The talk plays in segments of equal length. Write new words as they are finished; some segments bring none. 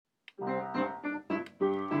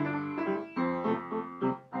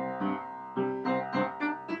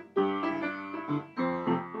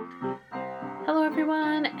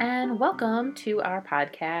everyone, and welcome to our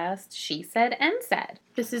podcast, She Said and Said.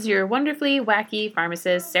 This is your wonderfully wacky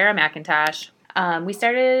pharmacist, Sarah McIntosh. We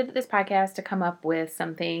started this podcast to come up with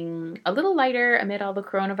something a little lighter amid all the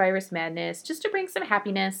coronavirus madness, just to bring some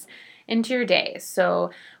happiness into your day.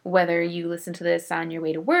 So whether you listen to this on your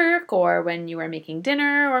way to work or when you are making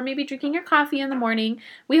dinner or maybe drinking your coffee in the morning,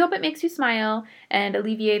 we hope it makes you smile and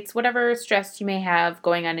alleviates whatever stress you may have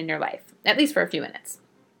going on in your life, at least for a few minutes.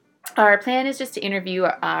 Our plan is just to interview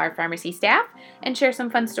our pharmacy staff and share some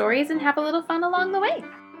fun stories and have a little fun along the way.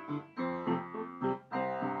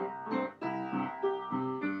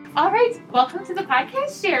 All right, welcome to the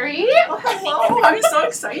podcast, Sherry. Oh, hello, I'm so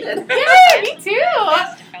excited. Yeah, me too.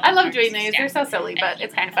 I love doing these. They're so silly, but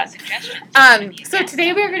it's kind of fun. So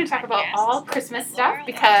today we are going to talk about all Christmas stuff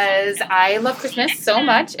because I love Christmas so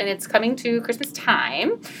much and it's coming to Christmas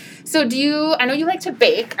time. So I know you like to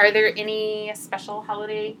bake. Are there any special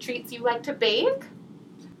holiday treats you like to bake?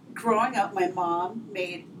 Growing up, my mom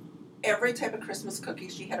made every type of Christmas cookie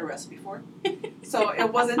she had a recipe for. So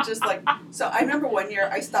it wasn't just like, so I remember one year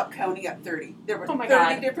I stopped counting at 30. There were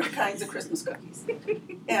 30 different kinds of Christmas cookies.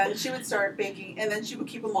 And she would start baking, and then she would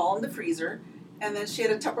keep them all in the freezer. And then she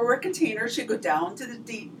had a Tupperware container. She'd go down to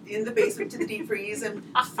in the basement to the deep freeze and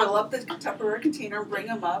fill up the Tupperware container and bring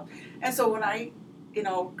them up. And so when I,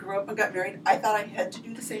 grew up and got married, I thought I had to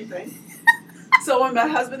do the same thing. So when my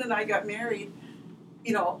husband and I got married,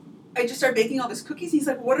 I just started baking all these cookies. He's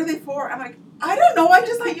like, "What are they for?" I'm like, "I don't know. I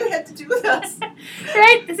just thought you had to do this."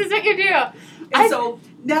 Right? This is what you do. And so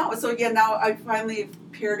now I finally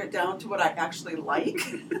pared it down to what I actually like.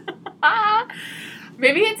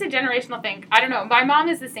 Maybe it's a generational thing. I don't know. My mom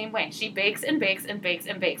is the same way. She bakes and bakes and bakes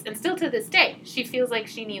and bakes. And still to this day, she feels like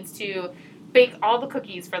she needs to bake all the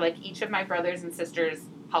cookies for each of my brothers and sisters'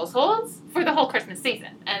 households for the whole Christmas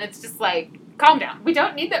season. And it's just calm down. We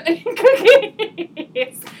don't need that many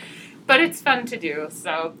cookies. But it's fun to do.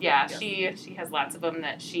 So, yeah, she has lots of them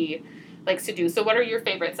that she likes to do. So what are your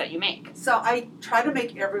favorites that you make? So I try to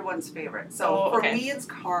make everyone's favorite. So for me, it's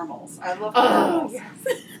caramels. I love caramels. Oh, yes.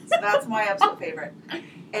 So that's my absolute favorite.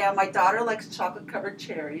 And my daughter likes chocolate-covered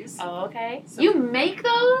cherries. Oh, okay. So, you make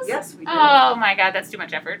those? Yes, we do. Oh, my God. That's too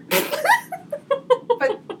much effort.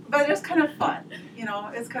 but it's kind of fun.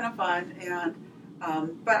 It's kind of fun. And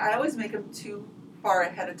but I always make them too far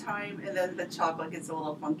ahead of time, and then the chocolate gets a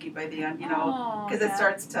little funky by the end, because it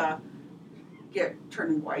starts to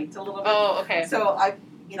turn white a little bit. Oh, okay. So I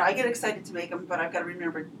get excited to make them, but I've got to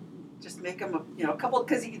remember, just make them a couple,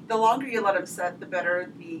 because the longer you let them set, the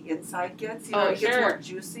better the inside gets. It gets more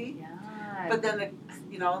juicy. Yeah. But then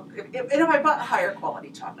if I bought higher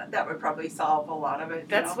quality chocolate, that would probably solve a lot of it.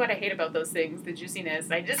 That's what I hate about those things, the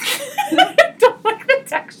juiciness. I just don't like the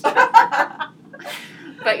texture.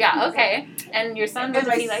 But yeah, okay. And your son, what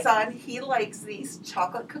does he like? My son, he likes these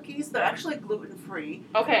chocolate cookies. They're actually gluten-free.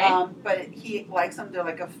 Okay. But he likes them. They're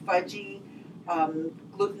like a fudgy,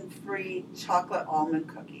 gluten-free chocolate almond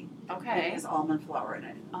cookie. Okay. It has almond flour in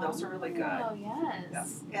it. Those are really good. Oh,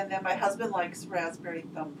 yes. And then my husband likes raspberry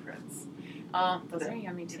thumbprints. Oh, those are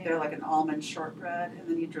yummy too. They're like an almond shortbread, and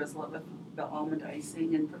then you drizzle it with the almond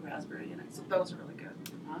icing and put raspberry in it. So those are really good.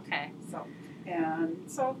 Okay. So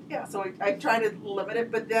I try to limit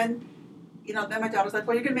it, but then, then my daughter's like,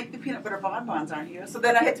 "Well, you're going to make the peanut butter bonbons, aren't you?" So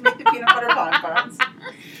then I had to make the peanut butter bonbons.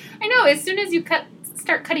 I know. As soon as you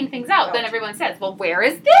start cutting things out, then everyone says, "Well, where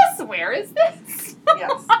is this? Where is this?"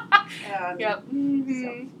 Yes. And, yep.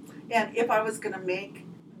 Mm-hmm. And if I was going to make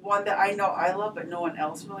one that I know I love but no one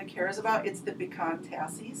else really cares about, it's the pecan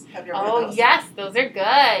tassies. Have you ever had those? Oh, yes. Those are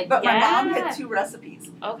good. But my mom had two recipes.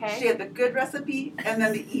 Okay. She had the good recipe and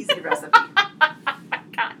then the easy recipe.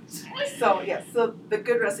 So, yes. So the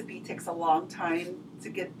good recipe takes a long time to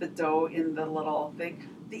get the dough in the little thing.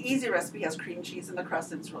 The easy recipe has cream cheese in the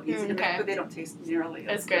crust, and it's real easy to make, but they don't taste nearly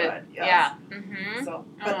as good. Yes. Yeah. Mm-hmm. So,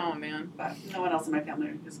 oh, man. But no one else in my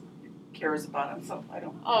family just cares about them, so I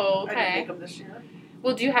don't. Oh, okay. I didn't make them this year.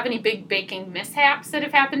 Well, do you have any big baking mishaps that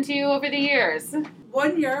have happened to you over the years?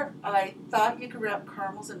 One year, I thought you could wrap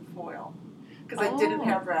caramels in foil because I didn't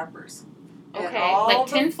have wrappers. Okay, like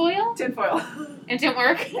tin foil? Tin foil. It didn't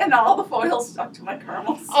work? And all the foil stuck to my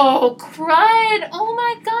caramels. Oh, crud. Oh,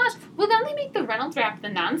 my gosh. Well, then they make the Reynolds wrap, the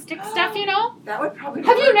nonstick stuff, That would probably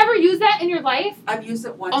Have you never used that in your life? I've used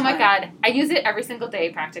it one time. Oh, my God. I use it every single day,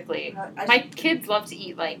 practically. My kids love to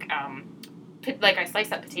eat, I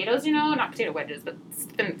slice up potatoes, not potato wedges, but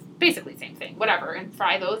basically same thing, whatever, and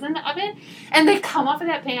fry those in the oven. And they come off of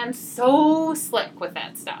that pan so slick with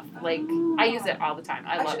that stuff. I use it all the time.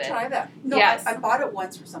 I love it. I should try that. No, yes. I bought it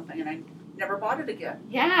once for something, and I never bought it again.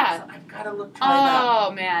 Yeah. So I've got to try that.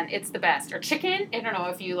 Oh, man, it's the best. Or chicken. I don't know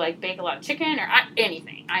if you, like, bake a lot of chicken or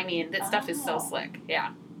anything. I mean, that stuff is so slick.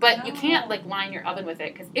 Yeah. But you can't, like, line your oven with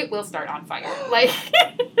it because it will start on fire. Like,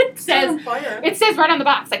 it says right on the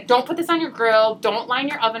box, like, don't put this on your grill. Don't line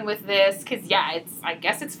your oven with this because, yeah, I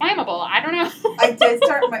guess it's flammable. I don't know. I did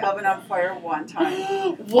start my oven on fire one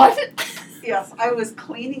time. What? Yes, I was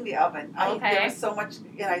cleaning the oven. Okay. There was so much,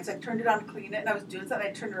 and I turned it on to clean it, and I was doing something,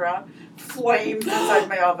 I turned around, flames inside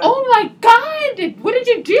my oven. Oh my God! What did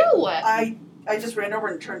you do? I just ran over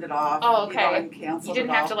and turned it off. Oh, okay. And canceled it. You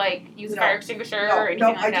didn't have to, like, use a fire extinguisher or anything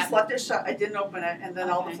like that? No, I just left it shut. I didn't open it, and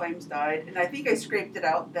then all the flames died. And I think I scraped it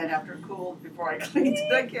out then after it cooled before I cleaned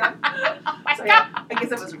it again. Oh my God. Yeah, I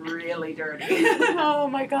guess it was really dirty. Oh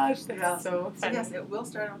my gosh, that's so funny. So yes, it will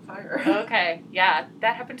start on fire. Okay, yeah,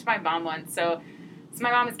 that happened to my mom once. So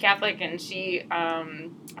my mom is Catholic, and she,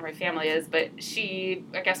 or my family is, but she,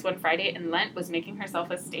 I guess one Friday in Lent was making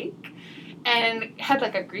herself a steak. And had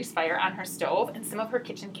like a grease fire on her stove, and some of her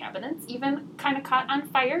kitchen cabinets even kind of caught on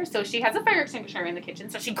fire. So she has a fire extinguisher in the kitchen,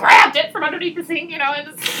 so she grabbed it from underneath the sink, and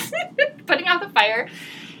was putting out the fire.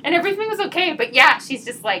 And everything was okay. But yeah, she's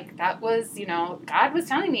just like, that was, God was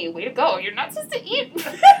telling me, way to go. You're not supposed to eat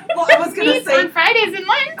well, I was gonna say, on Fridays in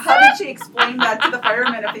Lent. How did she explain that to the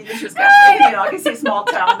firemen if they just got, obviously small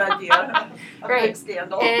town that'd be a big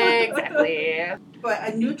scandal. Exactly. But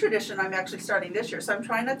a new tradition I'm actually starting this year, so I'm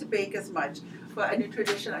trying not to bake as much, but a new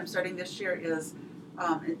tradition I'm starting this year is,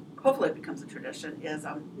 and hopefully it becomes a tradition, is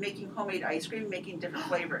making homemade ice cream, making different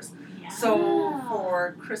flavors. Yeah. So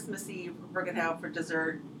for Christmas Eve, we're going to have for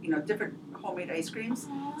dessert, different homemade ice creams.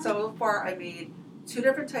 So far I made 2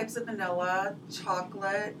 different types of vanilla,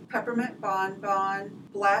 chocolate, peppermint bonbon,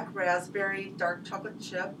 black raspberry, dark chocolate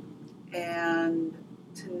chip, and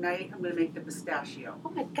tonight I'm going to make the pistachio. Oh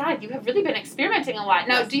my God, you have really been experimenting a lot.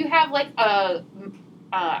 Now, yes. Do you have like a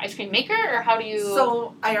ice cream maker, or how do you?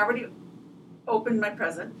 So I already opened my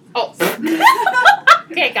present. Oh.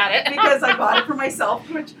 Okay, got it. Because I bought it for myself,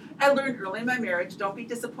 which I learned early in my marriage, don't be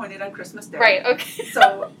disappointed on Christmas Day. Right, okay.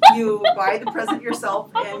 So you buy the present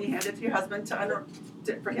yourself and you hand it to your husband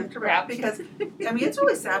for him to wrap, because, it's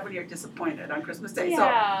really sad when you're disappointed on Christmas Day.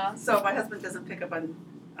 Yeah. So my husband doesn't pick up on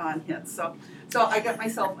hints. So I got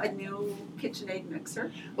myself a new KitchenAid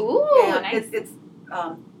mixer. Ooh, and nice. It's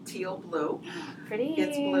teal blue. Pretty.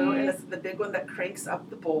 It's blue, and it's the big one that cranks up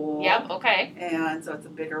the bowl. Yep, okay. And so it's a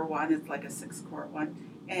bigger one. It's like a 6-quart one.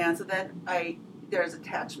 And so then there's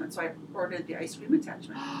attachments. So I ordered the ice cream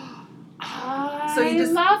attachment. I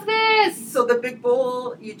love this. So the big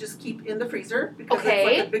bowl you just keep in the freezer because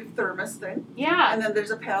it's like a big thermos thing. Yeah. And then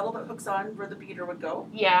there's a paddle that hooks on where the beater would go.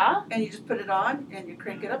 Yeah. And you just put it on and you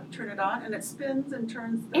crank it up, turn it on, and it spins and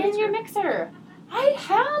turns. In your mixer. I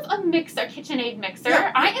have a mixer, KitchenAid mixer.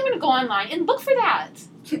 Yeah. I am going to go online and look for that.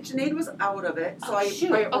 KitchenAid was out of it, so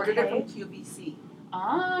I ordered it from QVC.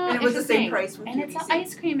 Ah, and it was the same price from QVC. And it's an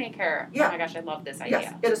ice cream maker. Yeah. Oh my gosh, I love this idea.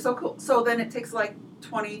 Yes, it is so cool. So then it takes like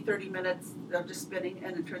 20, 30 minutes of just spinning,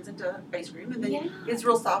 and it turns into ice cream. And then it's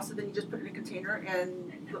real soft, so then you just put it in a container, and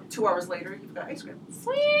 2 hours later, you've got ice cream.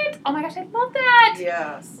 Sweet! Oh my gosh, I love that!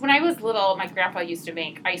 Yes. When I was little, my grandpa used to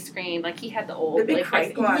make ice cream. Like, he had the old... The big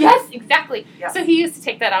crank one. Yes, exactly. Yes. So he used to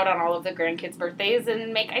take that out on all of the grandkids' birthdays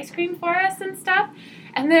and make ice cream for us and stuff.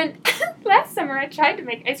 And then last summer, I tried to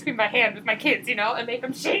make ice cream by hand with my kids, and make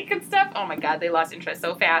them shake and stuff. Oh my God, they lost interest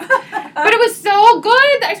so fast. But it was so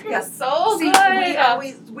good. The ice cream was so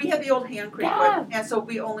good. We had the old hand crank one, and so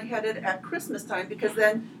we only had it at Christmas time, because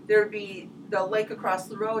then there would be the lake across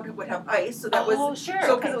the road would have ice. So that was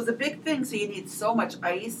because it was a big thing. So you need so much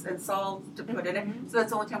ice and salt to put in it. So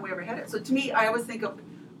that's the only time we ever had it. So to me, I always think of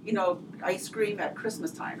ice cream at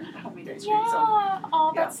Christmas time, and homemade ice cream.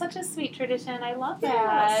 Yeah. That's such a sweet tradition. I love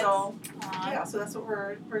that. So that's what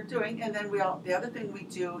we're doing. And then the other thing we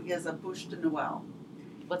do is a bûche de Noël.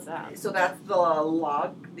 What's that? So that's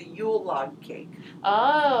the Yule log cake.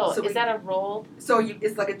 Oh, so is that a roll? So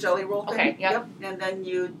it's like a jelly roll thing. Okay, yep. And then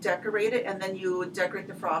you decorate it, and then you decorate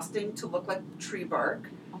the frosting to look like tree bark.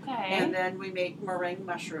 Okay. And then we make meringue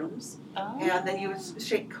mushrooms. Oh. And then you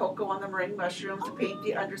shake cocoa on the meringue mushrooms to paint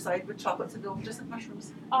the underside with chocolate, so they'll just like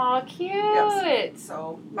mushrooms. Oh, cute. Yes.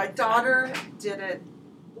 So my daughter did it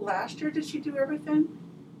last year. Did she do everything?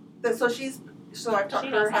 So I've taught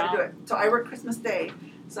her how to do it. So I work Christmas Day.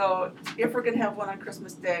 So if we're going to have one on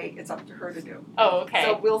Christmas Day, it's up to her to do. Oh, okay.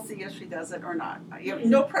 So we'll see if she does it or not. You have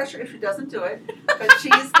no pressure if she doesn't do it, but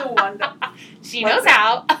she's the one that... She knows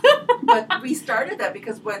how. But we started that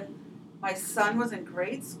because when my son was in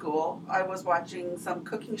grade school, I was watching some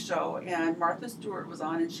cooking show, and Martha Stewart was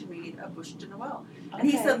on, and she made a bûche de Noël. And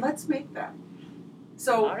he said, let's make that.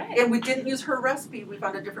 So, right. And we didn't use her recipe. We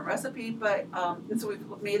found a different recipe, but and so we've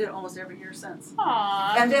made it almost every year since.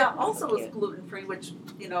 Aww. And that also was gluten-free, which,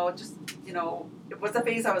 just, it was a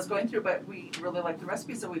phase I was going through, but we really liked the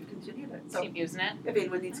recipe, so we've continued it. So keep using it. if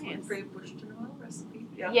anyone needs gluten-free Bush tuna oil recipe,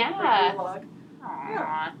 yeah. Log.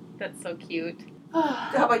 Aww, that's so cute.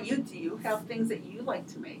 How about you? Do you have things that you like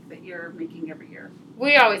to make that you're making every year?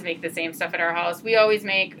 We always make the same stuff at our house. We always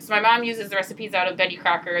make, so my mom uses the recipes out of Betty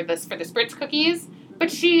Crocker for the Spritz cookies, but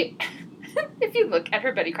she, if you look at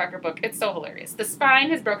her Betty Crocker book, it's so hilarious. The spine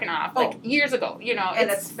has broken off, years ago, and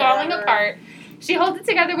it's falling apart. She holds it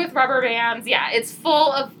together with rubber bands. Yeah, it's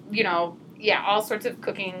full of, all sorts of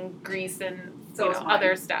cooking grease and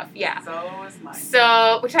other stuff. Yeah. So is mine.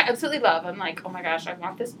 So, which I absolutely love. I'm like, oh my gosh, I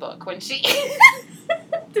want this book when she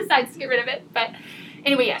decides to get rid of it. But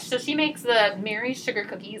anyway, yeah, so she makes the Mary's Sugar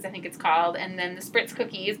Cookies, I think it's called, and then the Spritz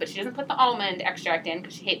cookies, but she doesn't put the almond extract in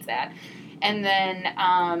because she hates that. And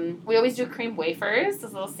then we always do cream wafers,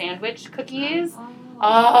 those little sandwich cookies.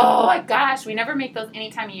 Oh my gosh, we never make those any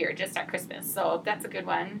time of year, just at Christmas. So that's a good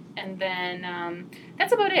one. And then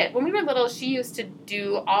that's about it. When we were little, she used to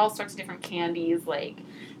do all sorts of different candies, like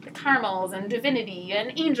the caramels and divinity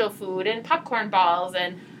and angel food and popcorn balls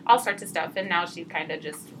and all sorts of stuff. And now she kind of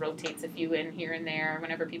just rotates a few in here and there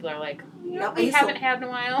whenever people are like, we haven't had in a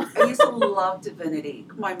while. I used to love divinity.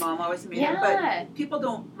 My mom always made it, but people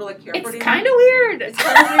don't really care for it. It's kind of weird. It's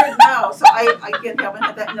kind of weird now. So I haven't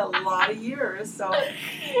had that in a lot of years. So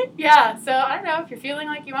yeah, so I don't know if you're feeling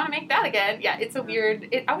like you want to make that again. Yeah, it's a weird,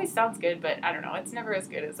 it always sounds good, but I don't know. It's never as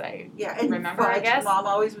good as I remember, fudge. I guess. Mom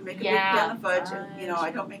always would make a big pan of fudge. And, I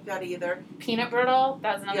don't make that either. Peanut brittle,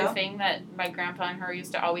 that's another thing that my grandpa and her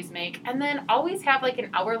used to always make. And then always have like an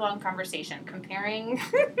hour-long conversation comparing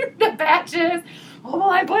the batches. Oh, well,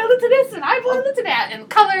 I boiled it to this and I boiled it to that. And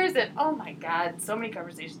colors and, oh my God, so many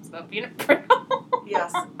conversations about peanut brittle.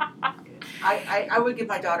 Yes. I would give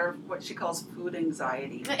my daughter what she calls food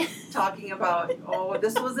anxiety. Talking about,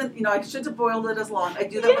 this wasn't, I should have boiled it as long. I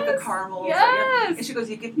do that with the caramels. Yes. And she goes,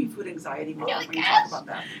 you give me food anxiety, Mom, when you talk about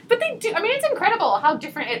that. But they do, it's incredible how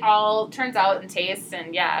different it all turns out and tastes.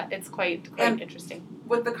 And yeah, it's quite interesting.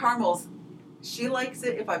 With the caramels, she likes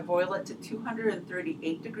it if I boil it to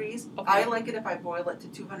 238 degrees. Okay. I like it if I boil it to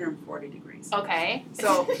 240 degrees. Okay.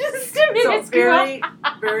 So very,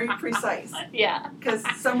 very precise. Yeah. Because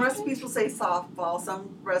some recipes will say soft ball,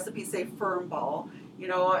 some recipes say firm ball,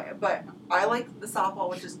 but I like the soft ball,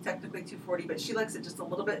 which is technically 240, but she likes it just a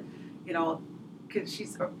little bit, because she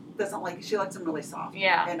likes them really soft.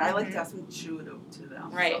 Yeah. And I like to have some chew to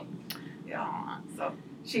them. Right. So, yeah. Aww. So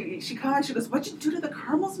she goes, what'd you do to the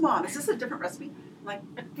caramels, Mom? Is this a different recipe? I'm like,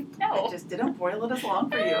 no. I just didn't boil it as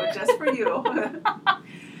long for you, just for you.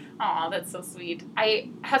 Aw, that's so sweet. I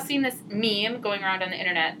have seen this meme going around on the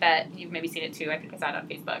internet that you've maybe seen it too. I think I saw it on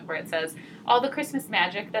Facebook, where it says, all the Christmas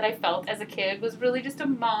magic that I felt as a kid was really just a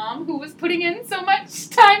mom who was putting in so much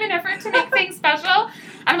time and effort to make things special.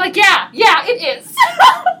 I'm like, yeah, it is.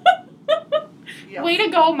 Yes. Way to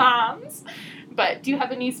go, moms. But do you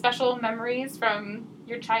have any special memories from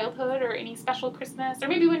your childhood or any special Christmas, or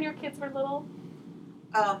maybe when your kids were little?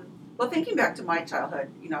 Well, thinking back to my childhood,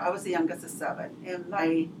 I was the youngest of 7, and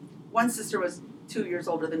my one sister was 2 years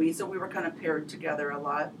older than me, so we were kind of paired together a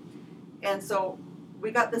lot. And so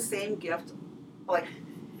we got the same gift, like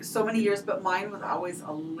so many years, but mine was always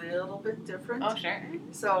a little bit different. Oh, sure.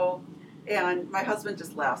 So, and my husband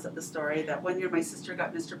just laughs at the story that one year my sister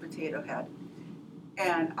got Mr. Potato Head,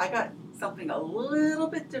 and I got something a little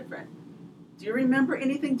bit different. Do you remember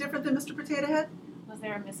anything different than Mr. Potato Head? Was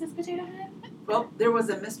there a Mrs. Potato Head? Well, there was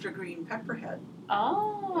a Mr. Green Pepper Head.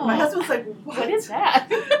 Oh. My husband was like, what is that?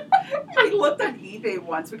 We looked on eBay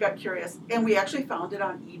once. We got curious. And we actually found it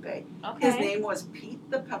on eBay. Okay. His name was Pete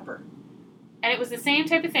the Pepper. And it was the same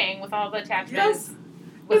type of thing with all the attachments? Yes.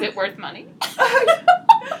 Was it worth money?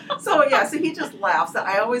 So he just laughs.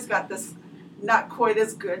 I always got this not quite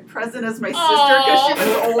as good present as my sister because she was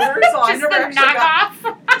older. So I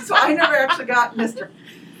never actually got Mr.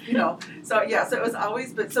 So it was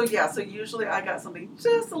always, so usually I got something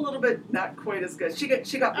just a little bit not quite as good. She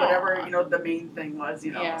got whatever, the main thing was,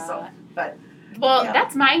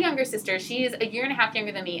 That's my younger sister. She's a year and a half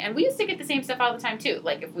younger than me, and we used to get the same stuff all the time too.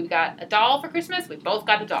 Like if we got a doll for Christmas, we both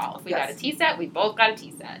got a doll. If we got a tea set, we both got a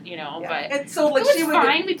tea set, but and so like it was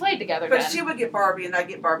fine. We played together but then. She would get Barbie and I'd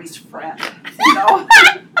get Barbie's friend,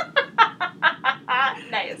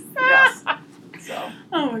 Nice. Yes. So.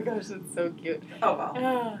 Oh my gosh, that's so cute. Oh,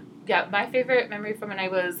 wow. Yeah, my favorite memory from when I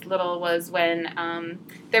was little was when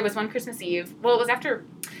there was one Christmas Eve. Well,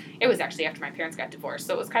 it it was actually after my parents got divorced,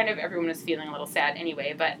 so it was kind of, everyone was feeling a little sad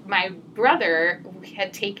anyway, but my brother was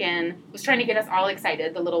trying to get us all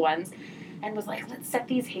excited, the little ones, and was like, let's set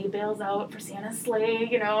these hay bales out for Santa's sleigh,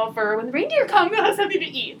 for when the reindeer come, we'll have something to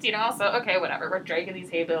eat, So, okay, whatever. We're dragging these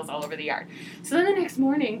hay bales all over the yard. So then the next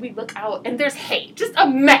morning, we look out, and there's hay, just a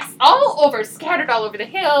mess, all over, scattered all over the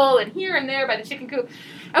hill, and here and there by the chicken coop.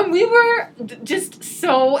 And we were just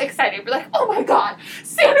so excited. We're like, oh my God,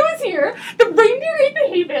 Santa was here. The reindeer ate the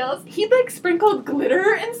hay bales. He, sprinkled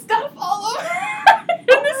glitter and stuff all over in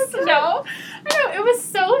the snow. I know, it was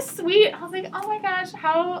so sweet. I was like, oh my gosh,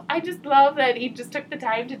 I just love that he just took the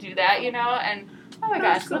time to do that, and oh my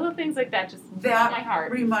gosh, little things like that just warm my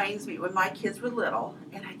heart. That reminds me, when my kids were little,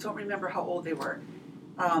 and I don't remember how old they were,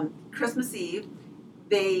 Christmas Eve,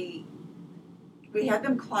 we had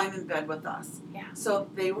them climb in bed with us. Yeah. So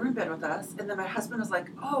they were in bed with us, and then my husband was like,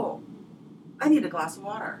 oh, I need a glass of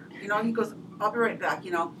water. He goes, I'll be right back,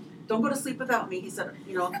 don't go to sleep without me. He said,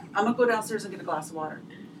 I'm going to go downstairs and get a glass of water.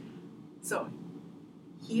 So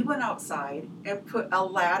he went outside and put a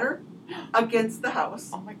ladder against the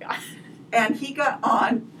house. Oh my God. And he got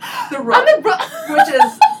on the roof, which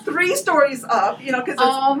is 3 stories up, because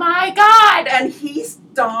oh my God. And he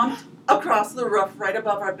stomped across the roof right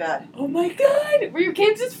above our bed. Oh my God. Were your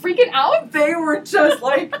kids just freaking out? They were just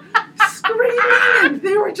screaming.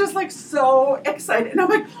 They were just so excited. And I'm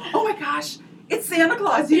like, oh my gosh, it's Santa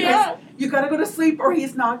Claus. You got to go to sleep or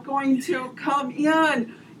he's not going to come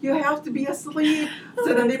in. You have to be asleep.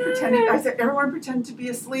 So then they pretended. I said, everyone pretend to be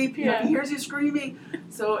asleep. He hears you screaming.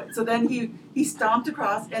 So then he stomped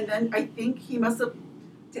across, and then I think he must have.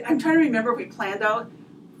 I'm trying to remember if we planned out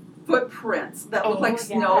footprints that looked like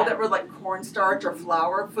snow, that were like cornstarch or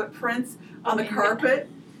flour footprints on the carpet.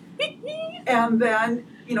 And then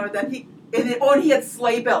he had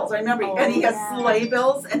sleigh bells. I remember, and he had sleigh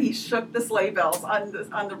bells, and he shook the sleigh bells on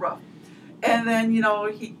the roof. And then,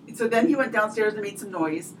 he went downstairs and made some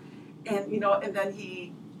noise, and then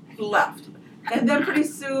he left. And then pretty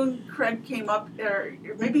soon Craig came up, or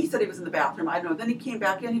maybe he said he was in the bathroom, I don't know. Then he came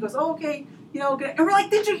back in, he goes, oh, okay, and we're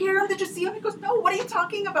like, did you hear him? Did you see him? He goes, no, what are you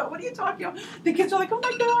talking about? What are you talking about? The kids are like, oh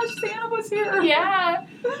my gosh, Santa was here. Yeah.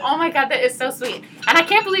 Oh my God, that is so sweet. And I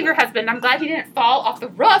can't believe your husband, I'm glad he didn't fall off the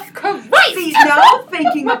roof. Christ! See, now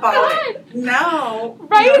thinking about it, now.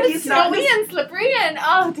 Right, it's snowy and slippery, and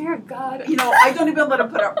oh dear God. I don't even let him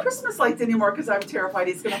put up Christmas lights anymore because I'm terrified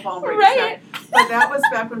he's going to fall and break his head. But that was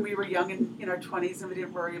back when we were young and in our 20s and we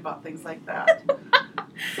didn't worry about things like that.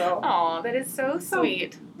 Oh, that is so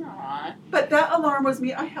sweet. Aww. But that alarm was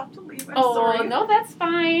me. I have to leave. I'm sorry. Oh, no, that's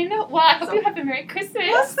fine. Well, I hope you have a Merry Christmas.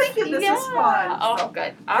 Yes, thank you. This was fun. Oh,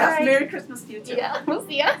 good. All right. Merry Christmas to you, too. Yeah, we'll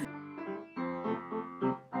see ya.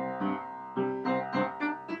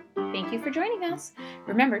 Thank you for joining us.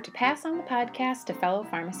 Remember to pass on the podcast to fellow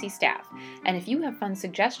pharmacy staff. And if you have fun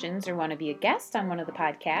suggestions or want to be a guest on one of the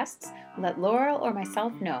podcasts, let Laurel or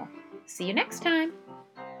myself know. See you next time.